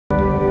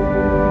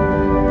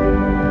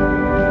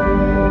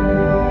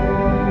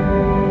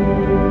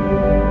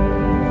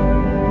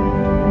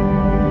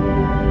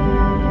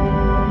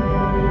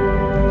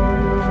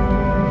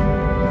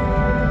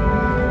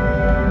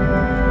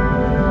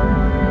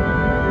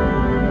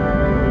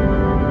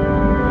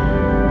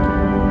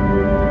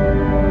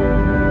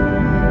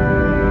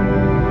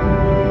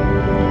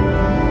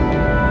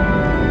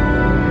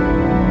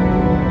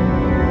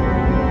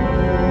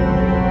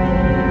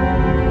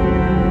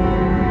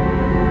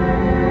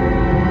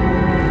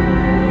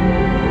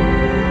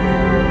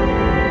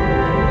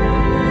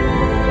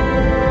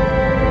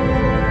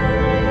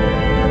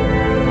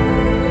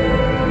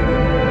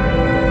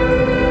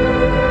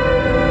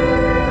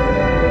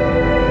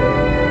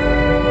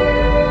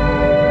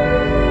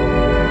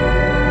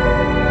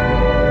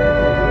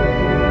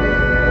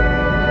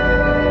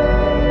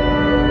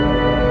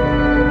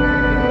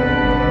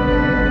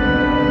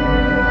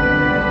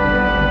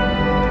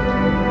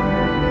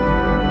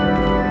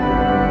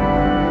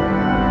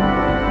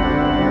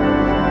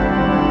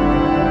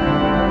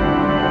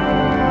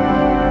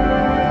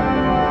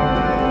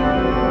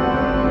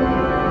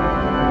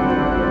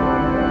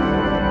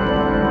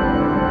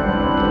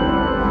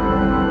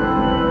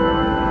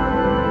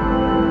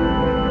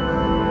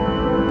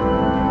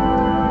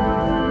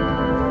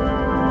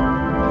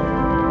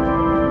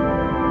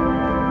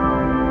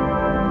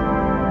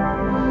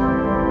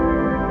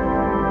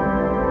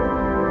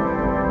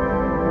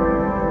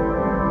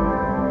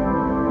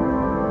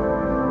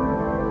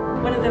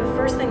the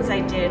first things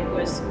I did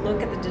was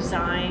look at the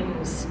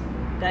designs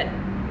that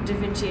Da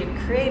Vinci had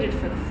created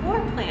for the floor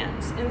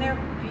plans, and they're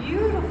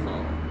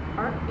beautiful.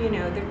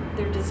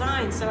 They're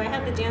designs. So I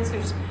had the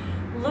dancers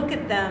look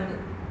at them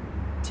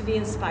to be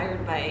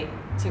inspired by,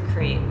 to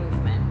create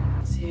movement.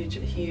 It's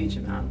huge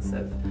amounts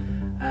of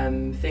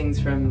things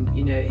from,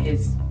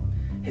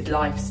 his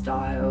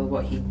lifestyle,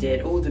 what he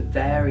did, all the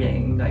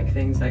varying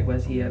things like,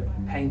 was he a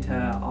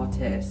painter,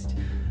 artist,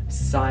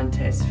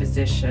 scientist,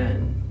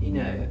 physician,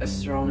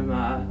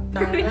 astronomer. Yeah,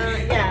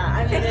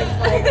 I mean, it's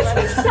like,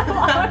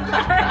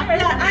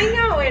 yeah, I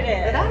know it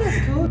is. That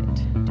is cool.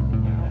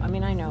 I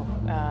mean, I know.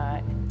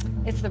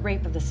 It's the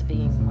rape of the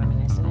Sabine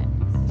women, isn't it?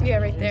 Yeah,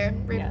 right there.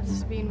 Rape of the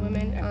Sabine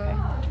women. Okay.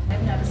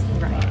 I've never seen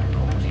right.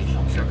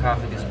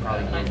 Sarcophagus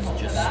probably means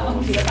just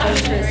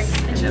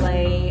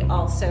play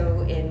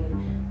also in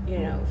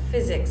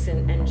physics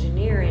and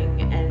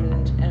engineering,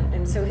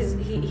 and so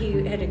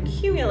he had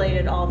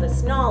accumulated all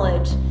this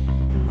knowledge.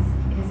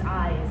 His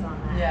eye is on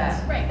that.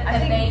 Yeah. Right, but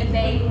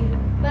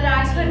but I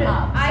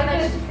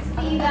could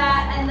see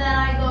that, and then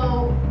I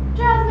go,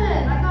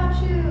 Jasmine, I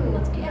got you.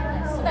 Let's be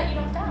honest, so that you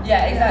don't die.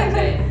 Yeah,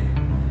 exactly.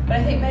 But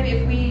I think maybe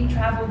if we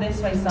travel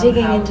this way somehow,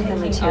 digging into the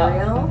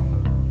material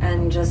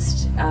and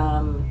just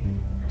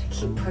to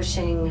keep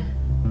pushing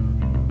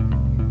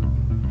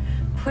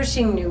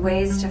new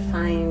ways to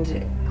find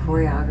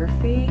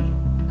choreography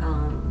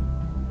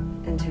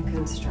and to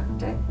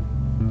construct it.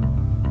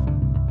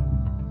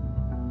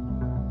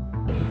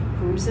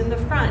 Who's in the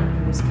front?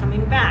 Who's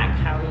coming back?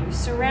 How are you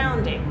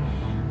surrounding?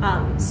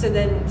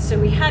 So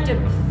we had to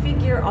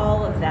figure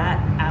all of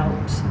that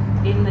out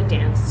in the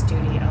dance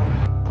studio.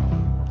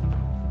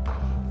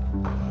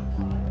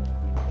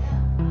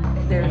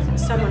 There's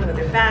someone with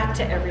their back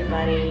to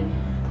everybody.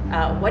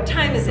 What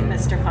time is it,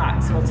 Mr.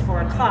 Fox? Well, it's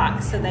 4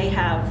 o'clock. So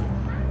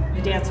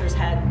the dancers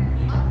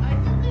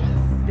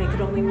they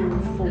could only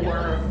move 4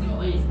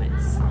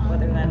 movements,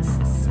 whether that's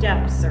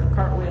steps or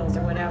cartwheels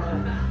or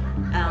whatever.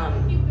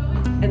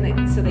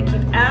 So they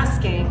keep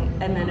asking,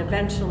 and then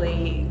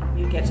eventually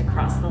you get to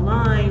cross the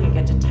line, you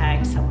get to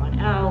tag someone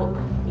out,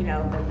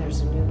 then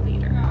there's a new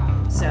leader.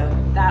 So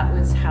that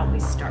was how we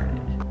started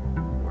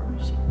War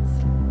Machines.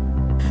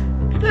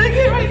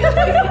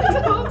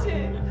 I told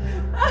you.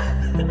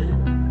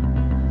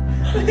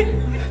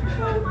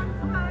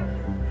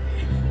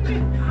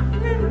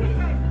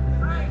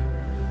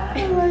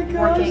 Oh my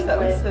gosh, Working that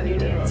was with so new good.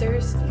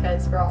 dancers,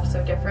 because we're all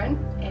so different,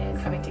 and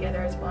coming together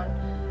as one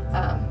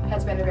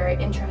has been a very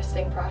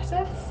interesting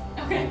process.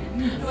 Okay.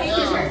 So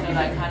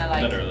like kind of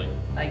like Literally.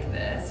 like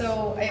this.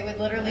 So it would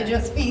literally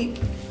just be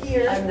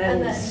here And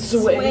then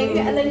swing,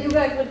 and then you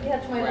guys would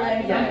catch my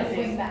legs Yeah. and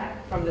swing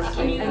back. From the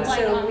street. And Like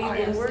so on we've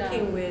been artist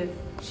working with,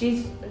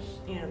 She's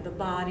the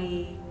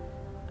body,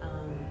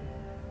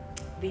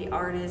 the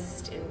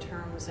artist in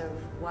terms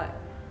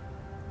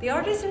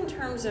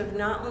of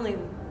not only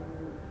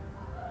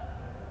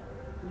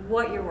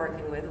what you're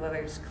working with, whether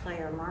it's clay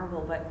or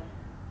marble, but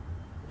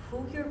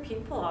who your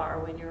people are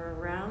when you're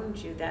around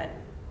you that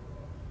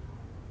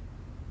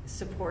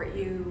support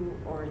you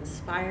or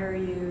inspire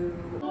you.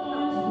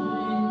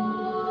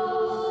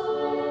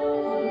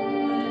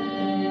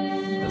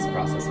 This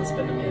process has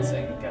been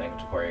amazing, getting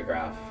to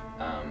choreograph,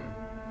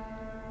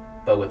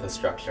 but with the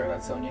structure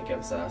that Sonia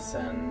gives us.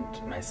 And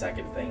my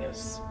second thing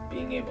is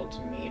being able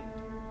to meet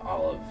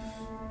all of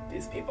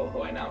these people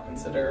who I now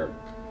consider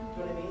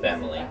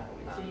family.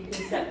 So you can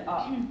set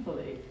up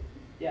fully.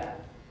 Yeah.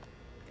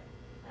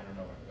 I don't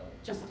know where I'm going.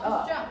 Just Just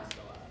up. jump.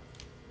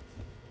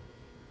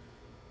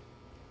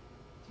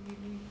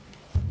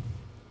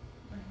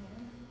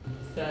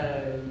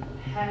 So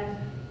head,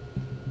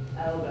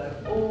 elbow,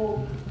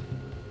 all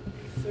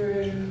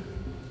through,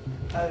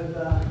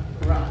 over,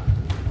 run.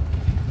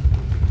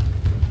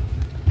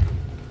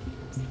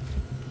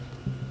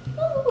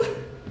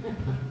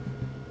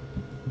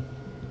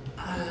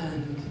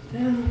 And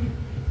down.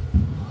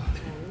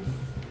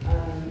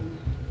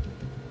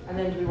 And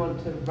then do we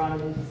want to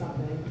run into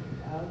something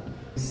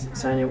else?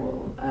 Sonia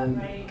will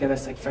give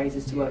us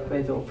phrases to work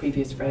with, or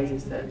previous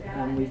phrases that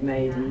we've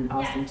made, and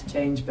ask them to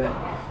change, but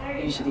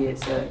usually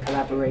it's a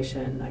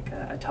collaboration, like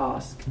a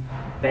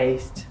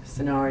task-based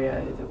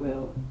scenario that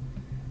we'll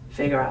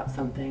figure out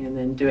something and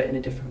then do it in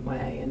a different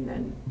way, and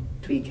then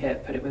tweak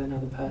it, put it with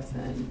another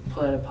person,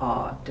 pull it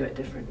apart, do it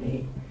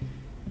differently.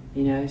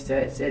 So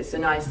it's a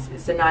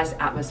nice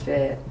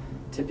atmosphere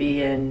to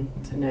be in,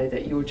 to know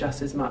that you're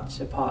just as much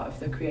a part of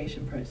the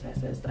creation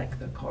process as the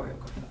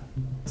choreographer.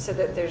 So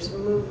that there's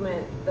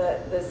movement,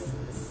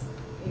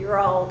 you're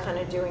all kind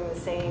of doing the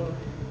same,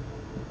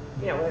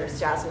 whether it's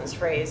Jasmine's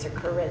phrase or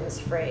Corinne's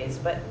phrase,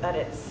 but that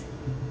it's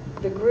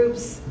the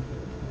groups,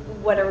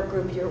 whatever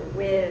group you're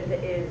with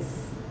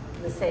is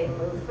the same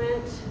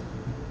movement.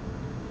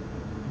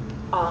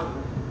 I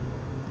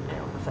don't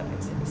know if that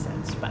makes any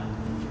sense, but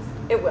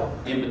it will.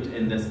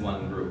 In this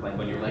one group, like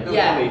when you're like,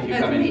 Yeah, okay, if you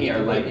that's come in me, here,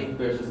 completely.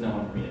 there's just no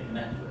one for me to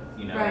connect with.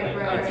 you know? Right.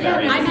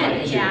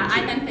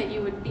 I meant that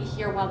you would be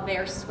here while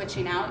they're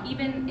switching out,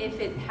 even if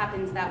it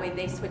happens that way,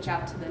 they switch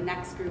out to the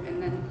next group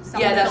and then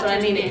someone Yeah, that's what I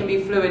filters mean. It in. can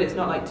be fluid. It's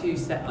not like two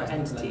separate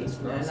entities.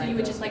 You know? So you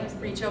would just like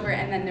reach over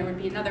and then there would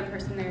be another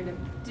person there to,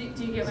 do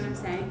you get what I'm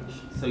saying?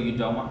 So you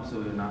don't want, so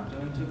we're not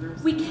doing 2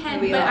 groups? We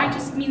can, We but are. I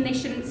just mean they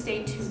shouldn't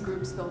stay 2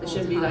 groups the whole It time.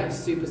 shouldn't be like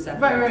super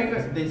separate.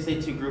 Right. They say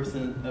 2 groups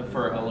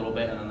for a little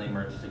bit and then they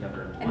merge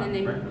together into And one,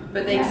 then they- right?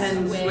 But they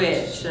can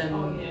switch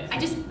and. I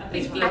just,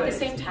 At the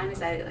same time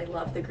as I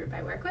love the group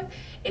I work with,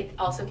 it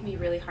also can be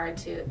really hard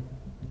to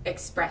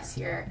express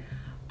your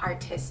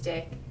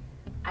artistic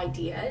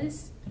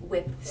ideas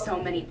with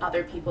so many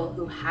other people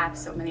who have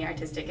so many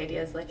artistic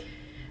ideas. Like,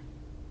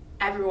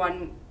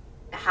 everyone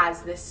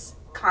has this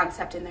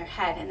concept in their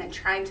head, and then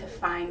trying to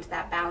find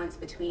that balance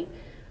between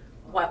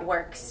what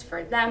works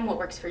for them, what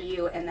works for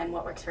you, and then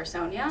what works for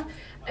Sonia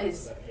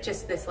is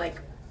just this like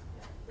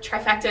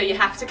trifecta you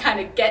have to kind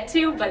of get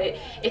to, but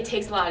it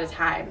takes a lot of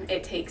time.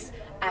 It takes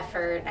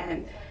effort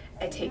and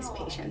it takes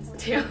patience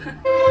too.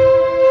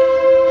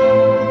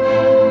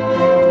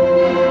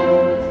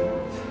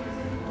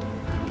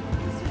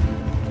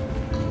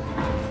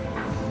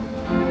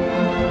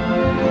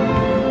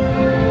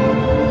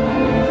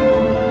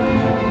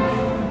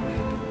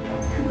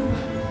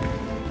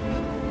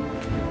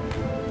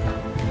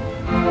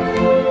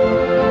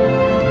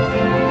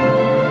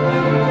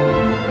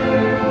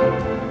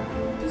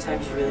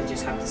 Sometimes you really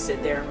just have to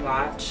sit there and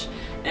watch,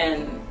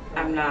 and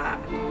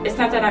it's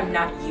not that I'm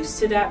not used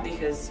to that,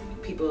 because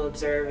people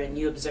observe and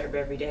you observe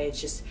every day.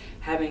 It's just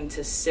having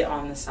to sit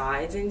on the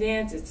sides and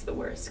dance, it's the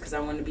worst, because I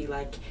want to be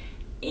like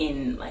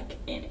in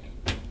it.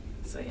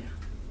 So yeah.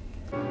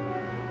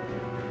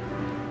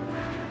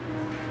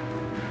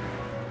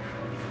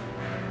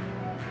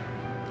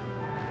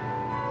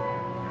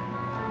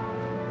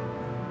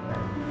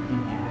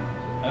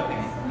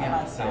 Okay,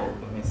 yeah, so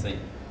let me see.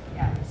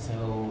 Yeah.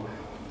 So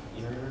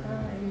you're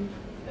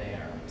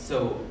there.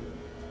 So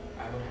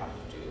I would have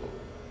to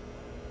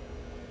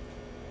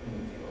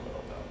move you a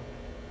little bit.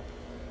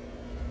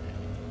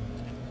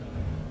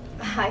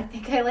 I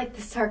think I like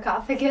the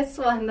sarcophagus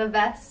one the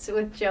best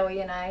with Joey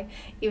and I.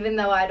 Even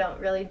though I don't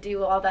really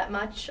do all that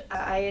much,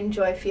 I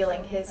enjoy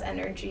feeling his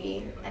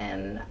energy,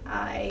 and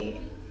I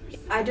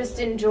just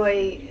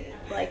enjoy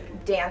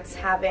like dance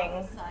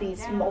having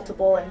these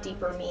multiple and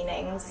deeper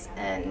meanings,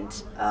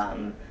 and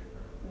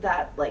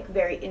that like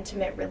very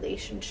intimate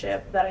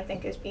relationship that I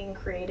think is being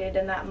created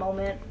in that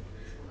moment.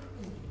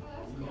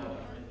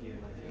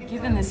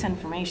 Given this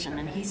information,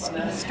 and he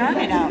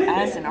started out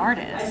as an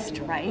artist,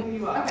 right?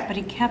 But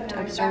he kept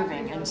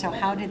observing, and so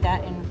how did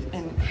that in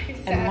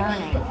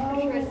learning?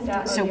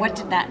 So what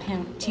did that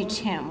teach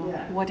him?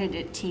 What did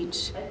it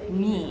teach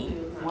me?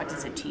 What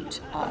does it teach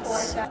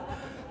us?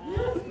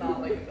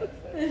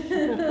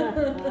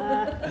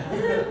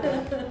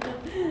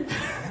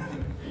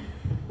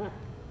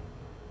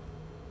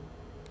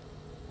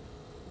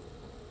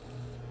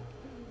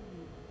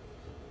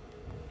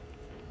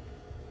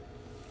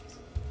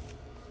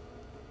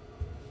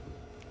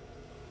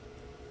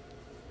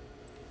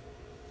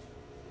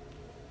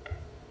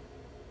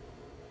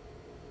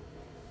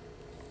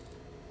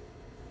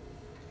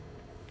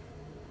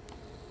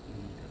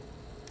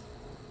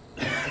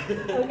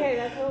 Okay,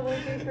 that's what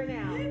we'll do for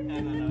now.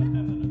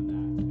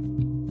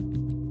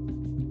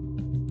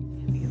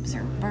 He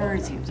observed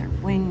birds, he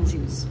observed wings, he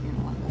was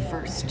one of the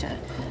first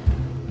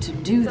to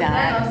do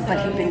that,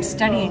 but he'd been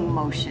studying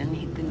motion,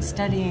 he'd been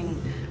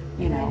studying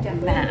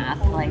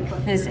math, like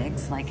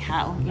physics, like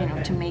how,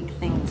 to make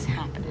things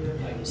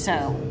happen.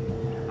 So,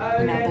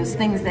 those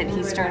things that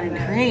he started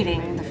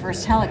creating, the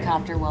first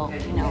helicopter, well,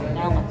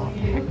 now look what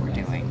we're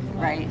doing,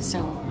 right?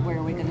 So where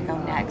are we going to go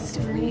next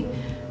if we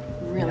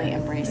really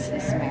embrace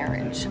this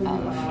marriage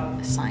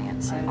of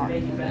science and art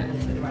and human?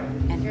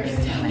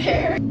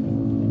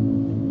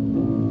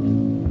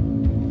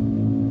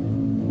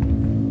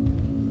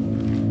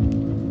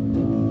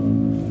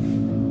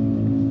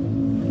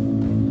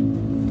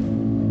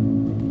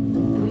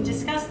 We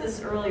discussed this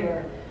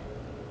earlier,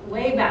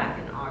 way back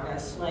in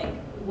August, like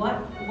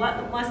what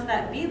must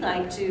that be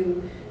like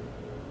to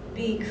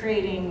be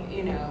creating,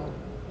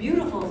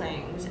 beautiful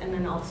things, and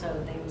then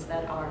also things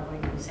that are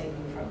going to save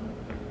you from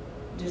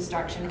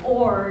destruction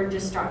or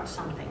destruct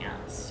something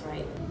else,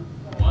 right?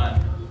 1,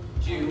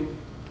 2,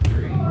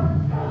 3, 4,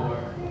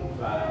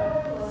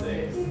 5,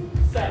 6,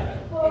 7.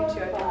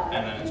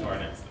 And then into our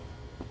next.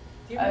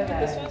 Do you remember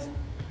this one?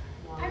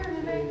 I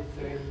remember.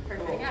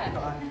 Perfect. Yeah.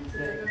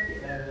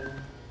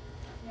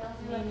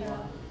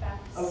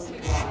 5,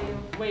 6, 7.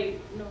 Wait,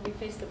 no, we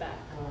faced the back.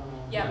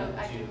 Yeah, but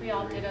I think we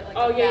all did it like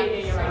Oh, a yeah, back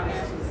yeah, right right.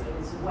 there.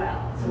 As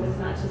well, so it's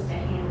not just a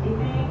handy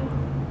thing,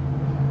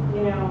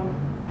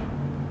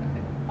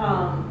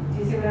 do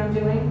you see what I'm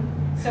doing?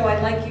 So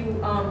I'd like you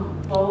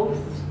both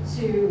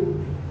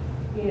to,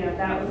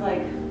 that was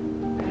like,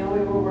 I know we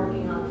were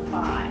working on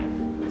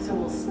 5, so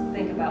we'll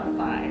think about 5.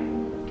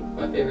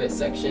 My favorite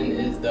section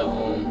is the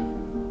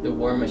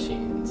war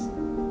machines,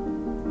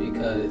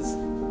 because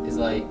it's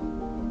like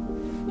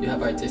you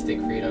have artistic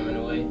freedom in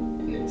a way,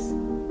 and it's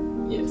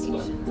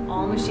limitations.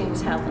 All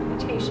machines have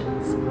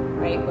limitations,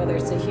 right? Whether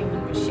it's a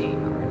human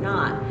machine or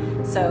not.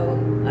 So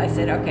I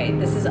said, okay,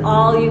 this is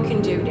all you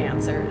can do,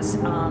 dancers.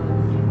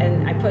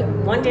 And I put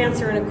one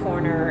dancer in a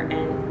corner,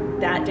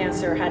 and that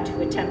dancer had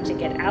to attempt to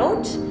get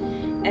out.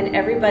 And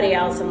everybody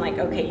else, I'm like,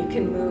 okay, you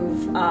can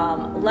move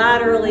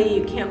laterally,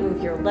 you can't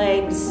move your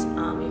legs,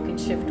 you can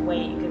shift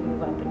weight, you can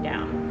move up and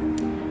down.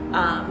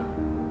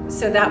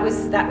 So that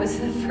was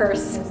the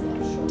first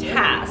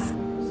task.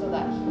 So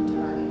that he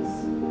turns,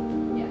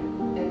 yeah,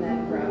 and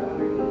then grab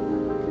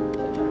underneath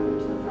to turn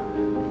into the front.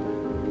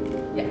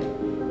 Yeah.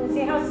 And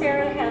see how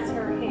Sarah has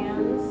her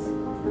hands?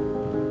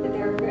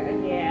 They're very,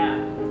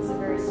 yeah, it's a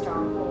very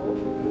strong hold.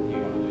 You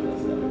want to do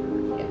this though?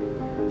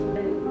 Yeah.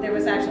 And there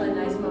was actually a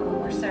nice moment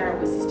where Sarah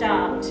was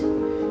stopped.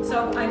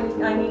 So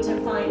I need to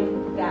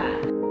find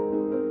that.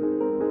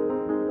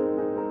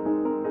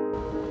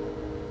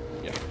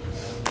 Yeah.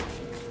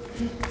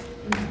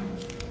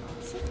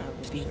 I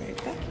will be right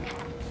back.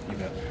 You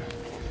bet.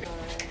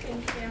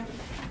 Thank you.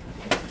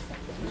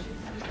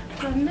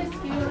 I miss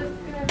you. It's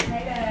good.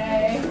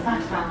 Hey.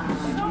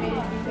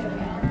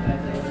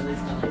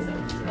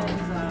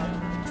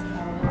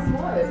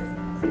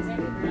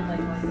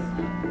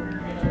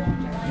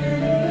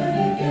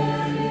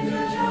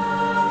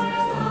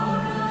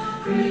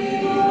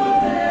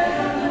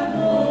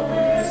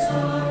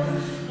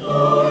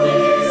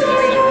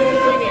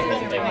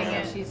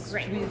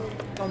 We've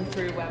gone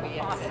through where we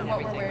ended and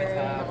everything with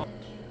her.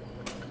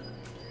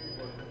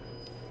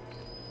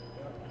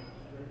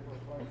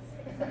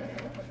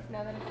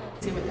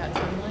 See what that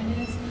timeline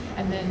is,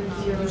 and then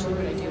usually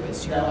what I do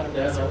is share a lot of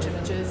research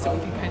images so we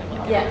can kind of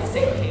like get on the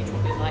same page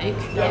what we like.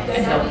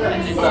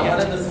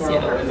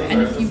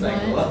 And if you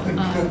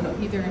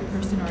want, either in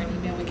person or an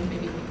email, we can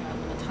maybe make a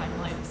little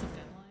timeline of some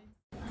deadlines.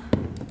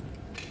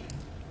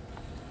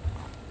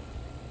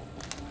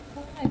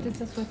 I did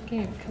this with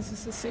Gabe because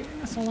this is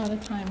saving us a lot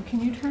of time.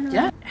 Can you turn around?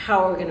 Yeah.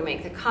 How are we going to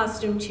make the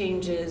costume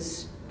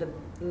changes?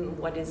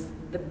 What is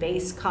the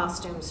base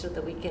costume so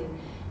that we can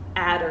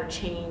add or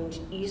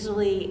change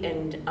easily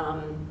and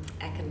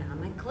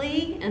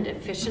economically and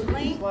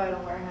efficiently? Why I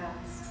don't wear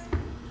hats?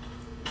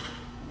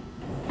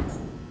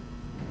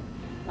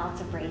 Lots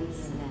of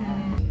braids in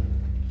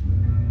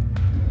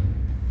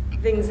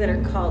there. Things that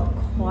are called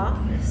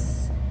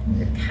coifs,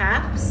 or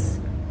caps.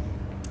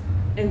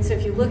 And so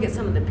if you look at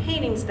some of the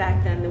paintings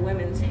back then, the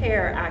women's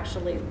hair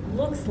actually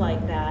looks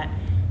like that.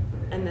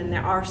 And then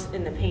there are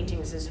in the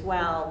paintings as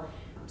well.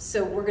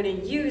 So we're going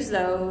to use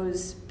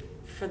those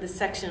for the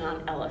section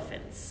on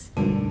elephants.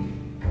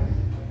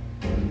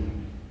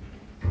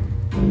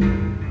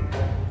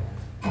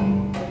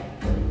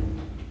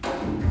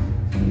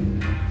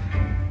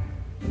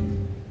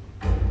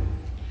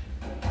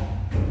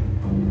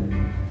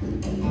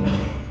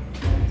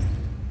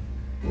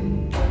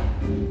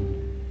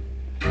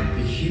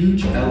 The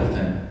huge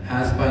elephant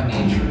has by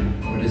nature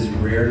what is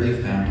rarely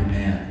found in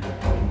man.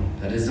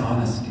 That is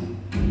honesty,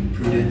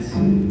 prudence,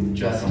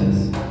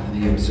 justice,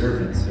 and the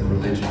observance of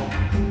religion.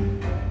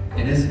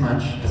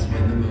 Inasmuch as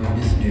when the moon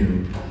is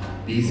new,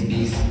 these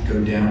beasts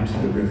go down to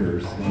the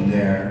rivers, and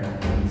there,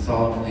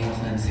 solemnly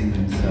cleansing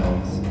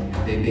themselves,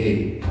 they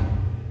bathe,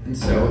 and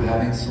so,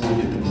 having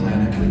saluted the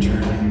planet,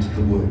 return into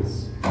the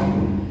woods.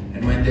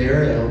 And when they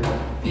are ill,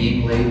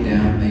 being laid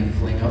down, they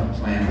fling up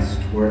plants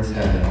towards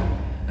heaven,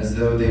 as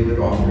though they would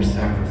offer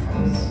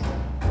sacrifice.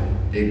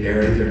 They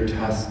bury their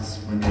tusks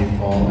when they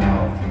fall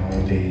out from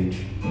old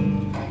age.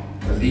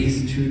 Of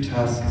these two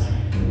tusks,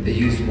 they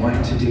use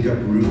one to dig up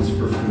roots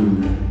for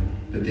food,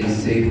 but they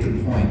save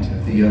the point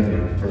of the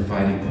other for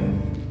fighting with.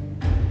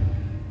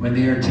 When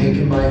they are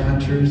taken by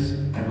hunters,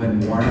 and when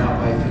worn out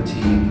by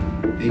fatigue,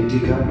 they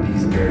dig up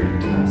these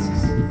buried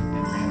tusks and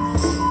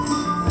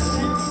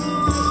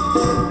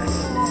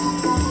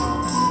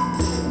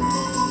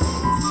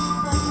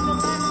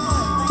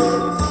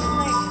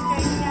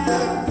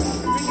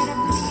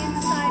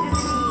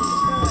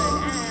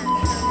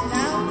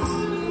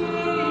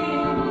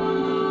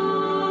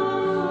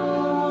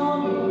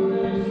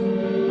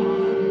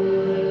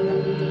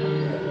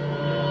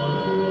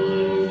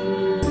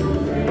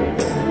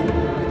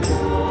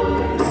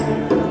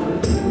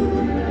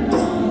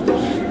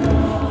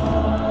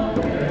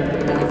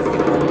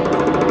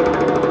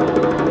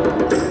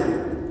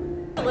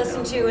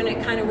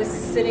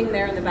sitting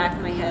there in the back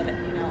of my head,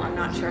 you know, I'm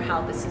not sure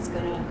how this is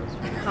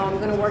how I'm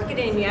gonna work it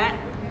in yet.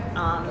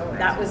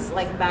 That was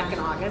like back in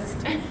August.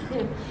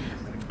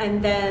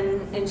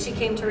 And she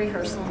came to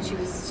rehearsal and she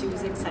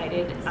was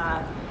excited.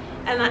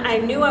 And I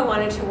knew I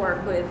wanted to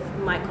work with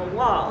Michael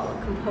Wall,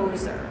 a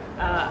composer.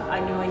 I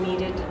knew I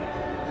needed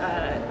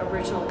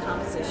original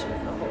composition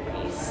for the whole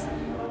piece.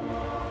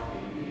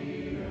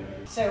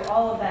 So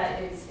all of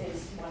that is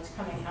what's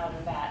coming out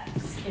of that,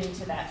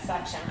 into that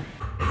section.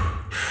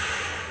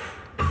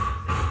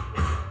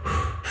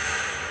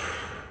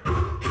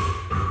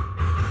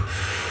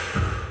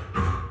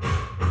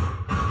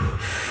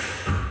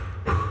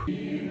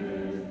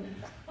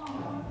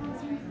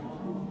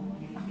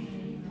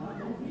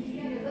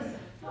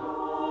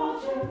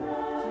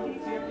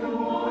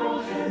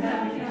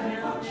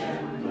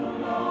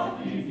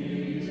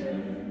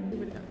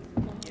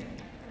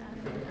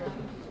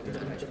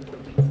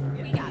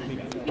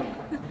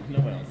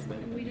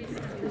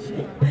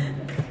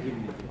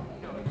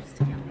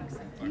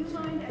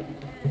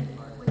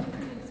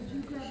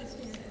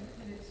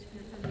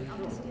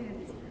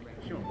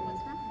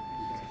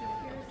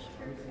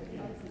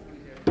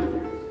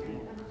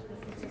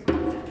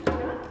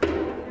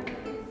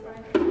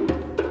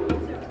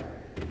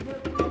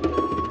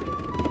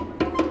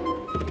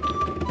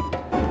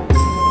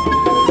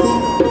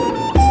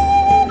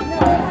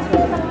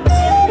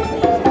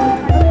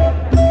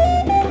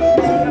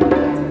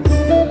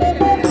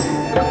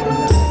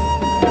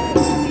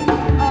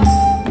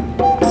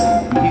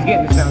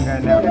 getting the sound guy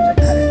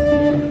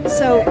now.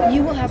 So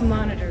you will have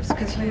monitors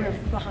because you are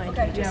behind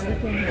me. Just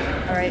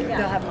all right,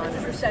 they'll have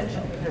monitors.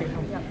 Essential.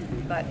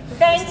 But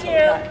thank you.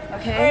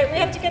 Okay. All right, we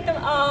have to get the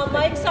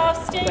mics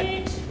off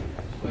stage.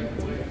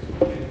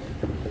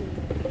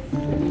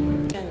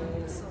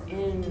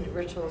 In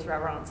rituals,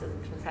 reverences,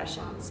 and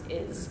confessions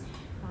is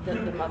the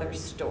mother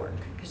stork,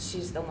 because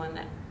she's the one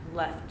that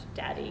left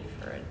daddy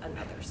for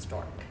another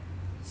stork.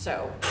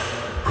 So.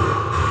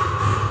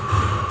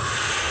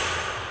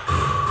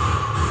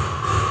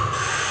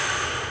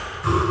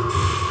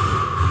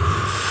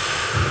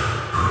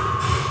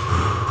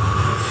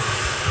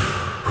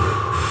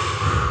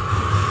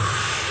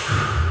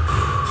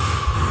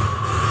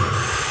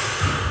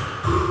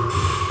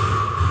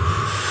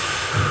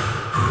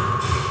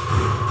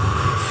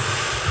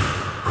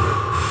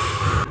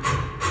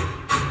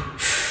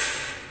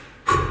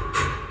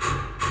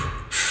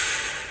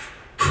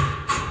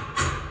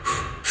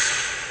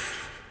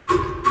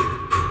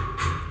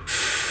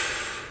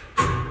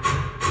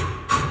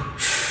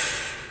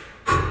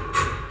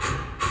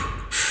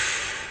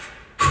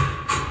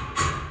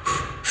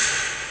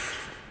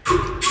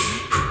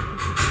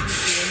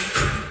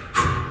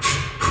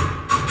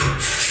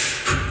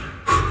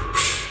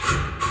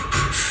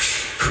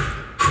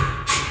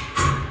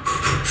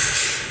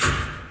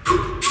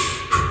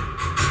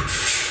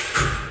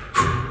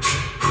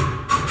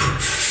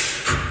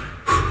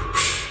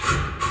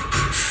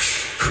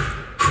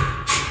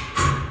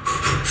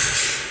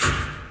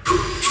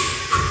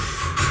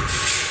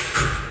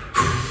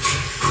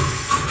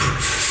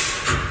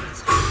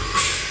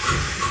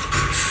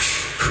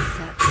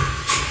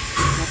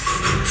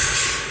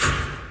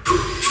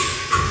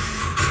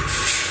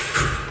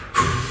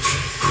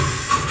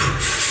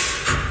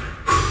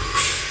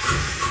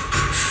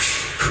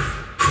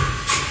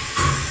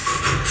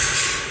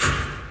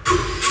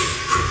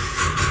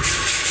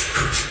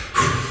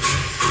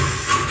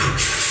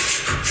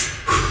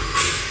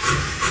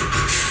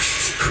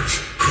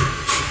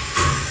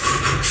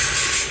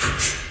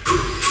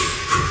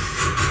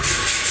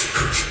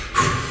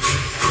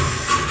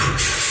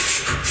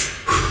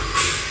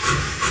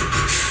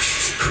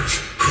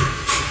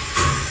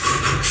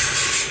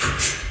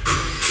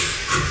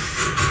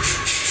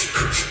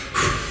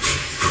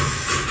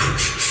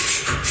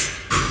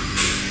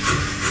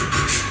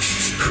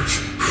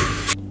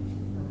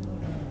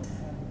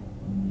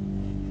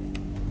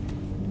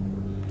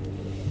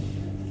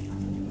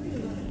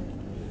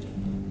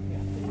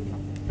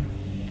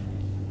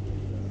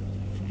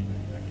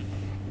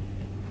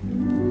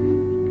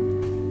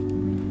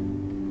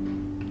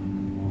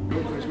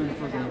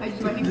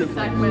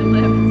 Suck my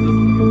lips.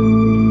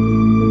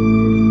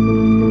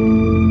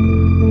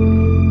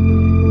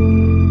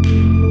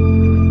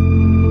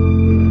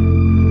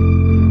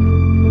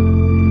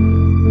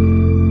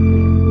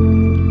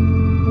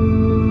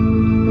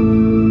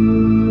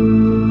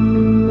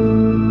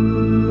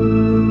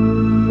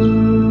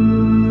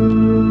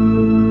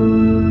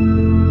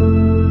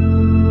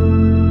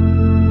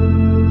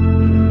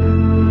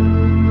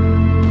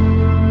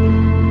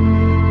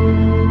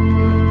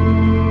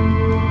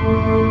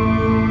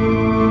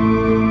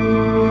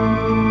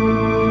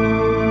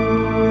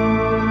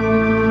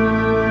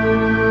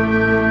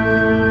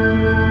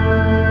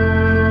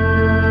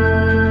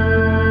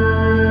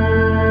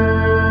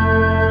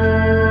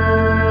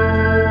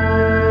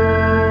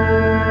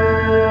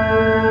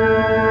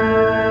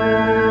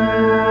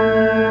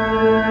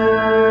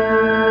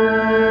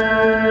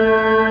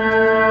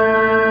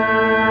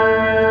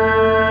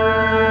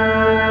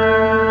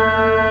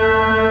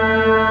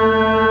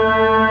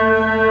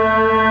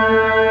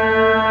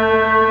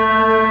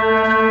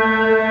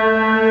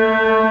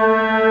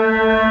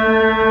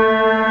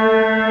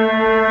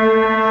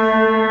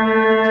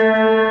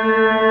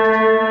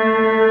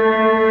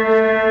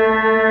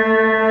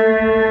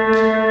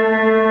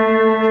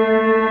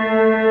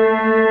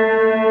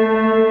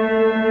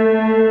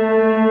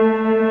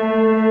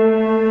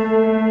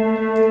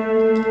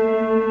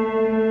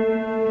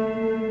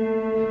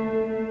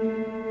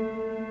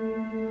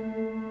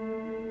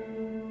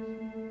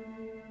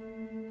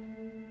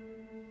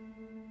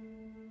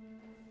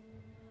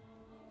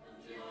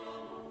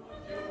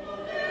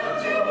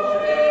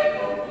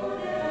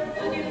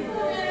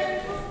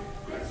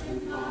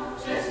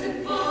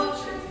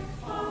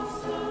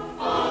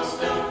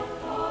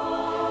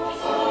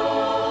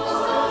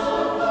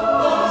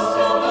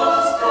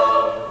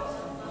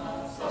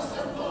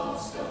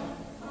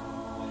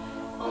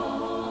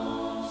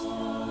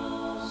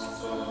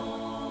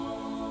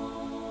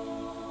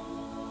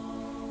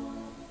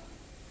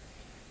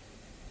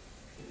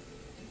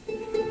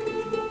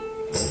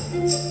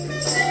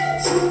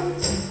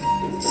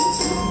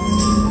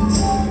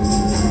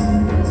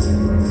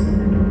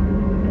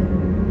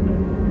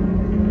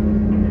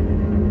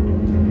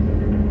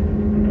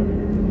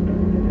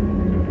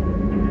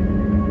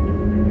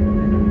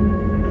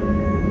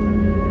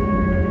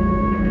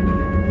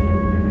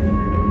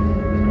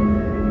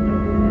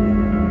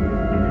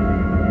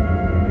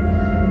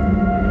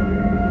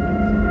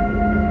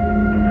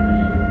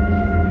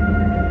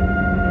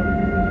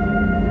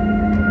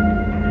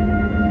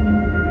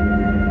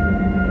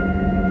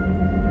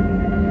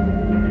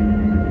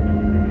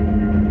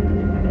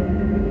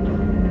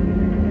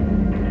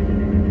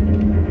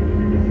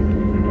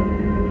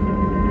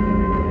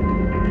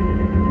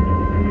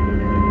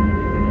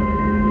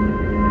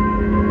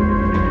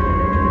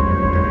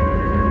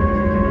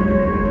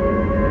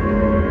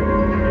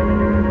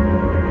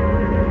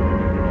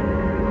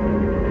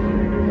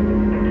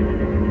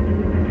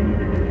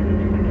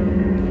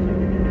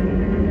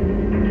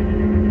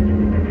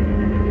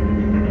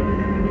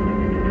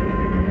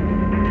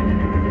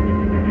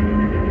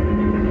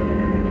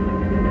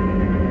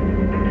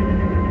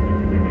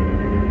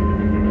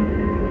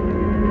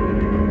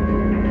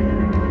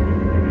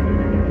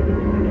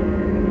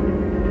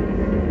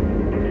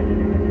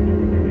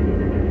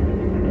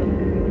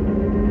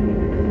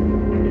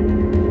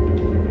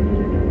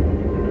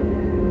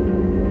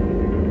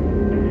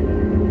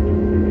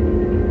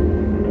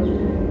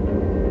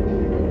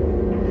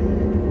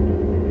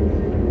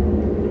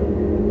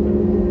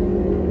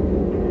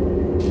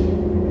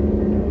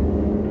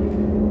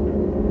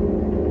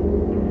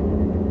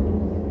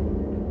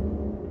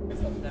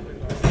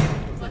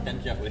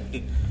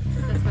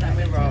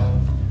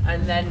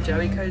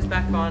 Joey goes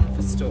back on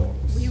for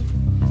stalls. We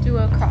do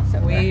a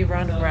crossover. We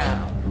run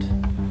around.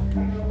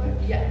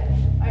 Yeah.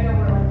 I know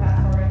we're like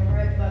fast forwarding for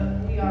it, but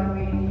we are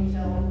waiting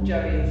until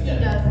Joey he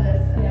does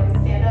this and then we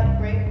stand up,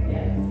 break.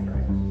 Yes.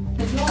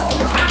 It's not.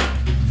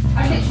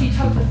 I think she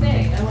took the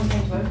thing. No one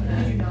came to open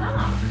it. Did you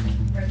not?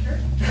 Richard?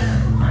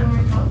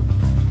 Come on.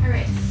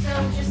 Alright, so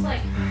just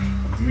like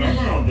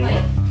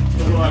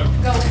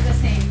go with the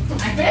same.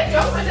 I can't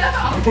open it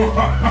up.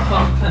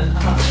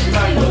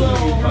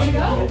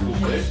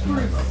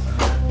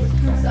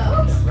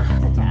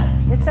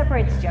 It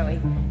separates Joey.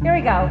 Here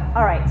we go.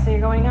 All right, so you're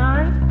going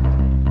on.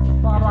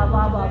 Blah, blah,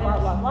 blah, blah, blah,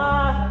 blah,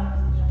 blah.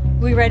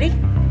 We ready?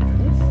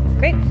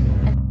 Great.